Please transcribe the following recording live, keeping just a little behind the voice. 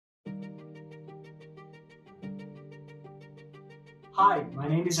Hi, my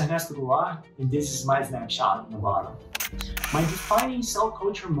name is Ernesto Goulart, and this is my snapshot in the bottom. My defining cell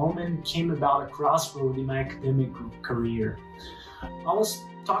culture moment came about a crossroad in my academic career. I was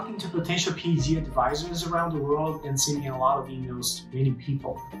talking to potential PhD advisors around the world and sending a lot of emails to many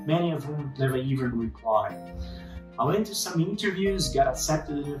people, many of whom never even replied. I went to some interviews, got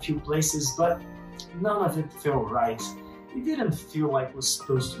accepted in a few places, but none of it felt right. It didn't feel like it was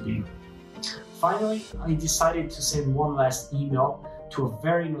supposed to be. Finally, I decided to send one last email to a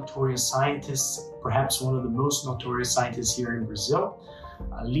very notorious scientist, perhaps one of the most notorious scientists here in Brazil,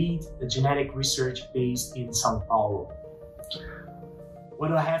 a lead genetic research based in São Paulo. What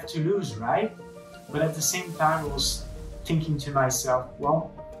do I have to lose, right? But at the same time, I was thinking to myself,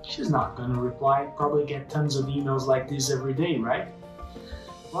 well, she's not gonna reply, probably get tons of emails like this every day, right?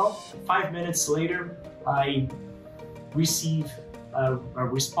 Well, 5 minutes later, I received a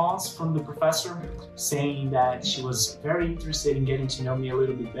response from the professor saying that she was very interested in getting to know me a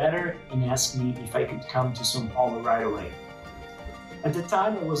little bit better and asked me if I could come to São Paulo right away. At the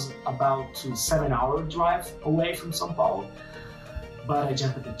time, it was about a 7-hour drive away from São Paulo, but I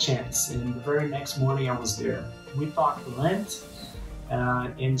jumped at the chance, and the very next morning I was there. We talked at length,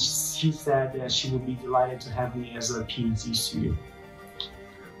 and she said that she would be delighted to have me as a PhD student.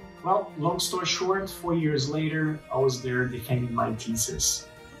 Well, long story short, 4 years later, I was there defending my thesis.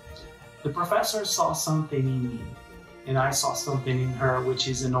 The professor saw something in me, and I saw something in her, which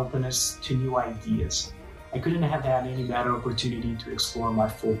is an openness to new ideas. I couldn't have had any better opportunity to explore my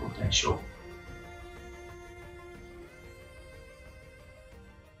full potential.